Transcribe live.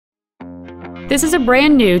This is a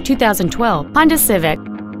brand new 2012 Honda Civic.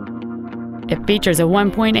 It features a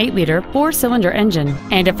 1.8-liter four-cylinder engine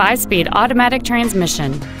and a 5-speed automatic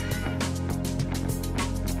transmission.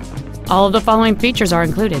 All of the following features are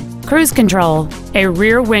included: cruise control, a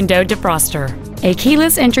rear window defroster, a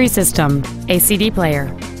keyless entry system, a CD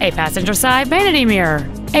player, a passenger side vanity mirror,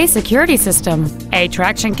 a security system, a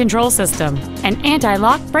traction control system, an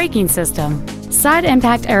anti-lock braking system, side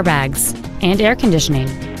impact airbags, and air conditioning.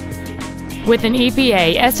 With an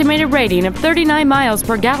EPA estimated rating of 39 miles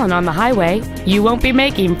per gallon on the highway, you won't be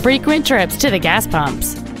making frequent trips to the gas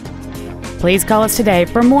pumps. Please call us today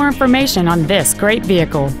for more information on this great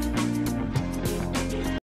vehicle.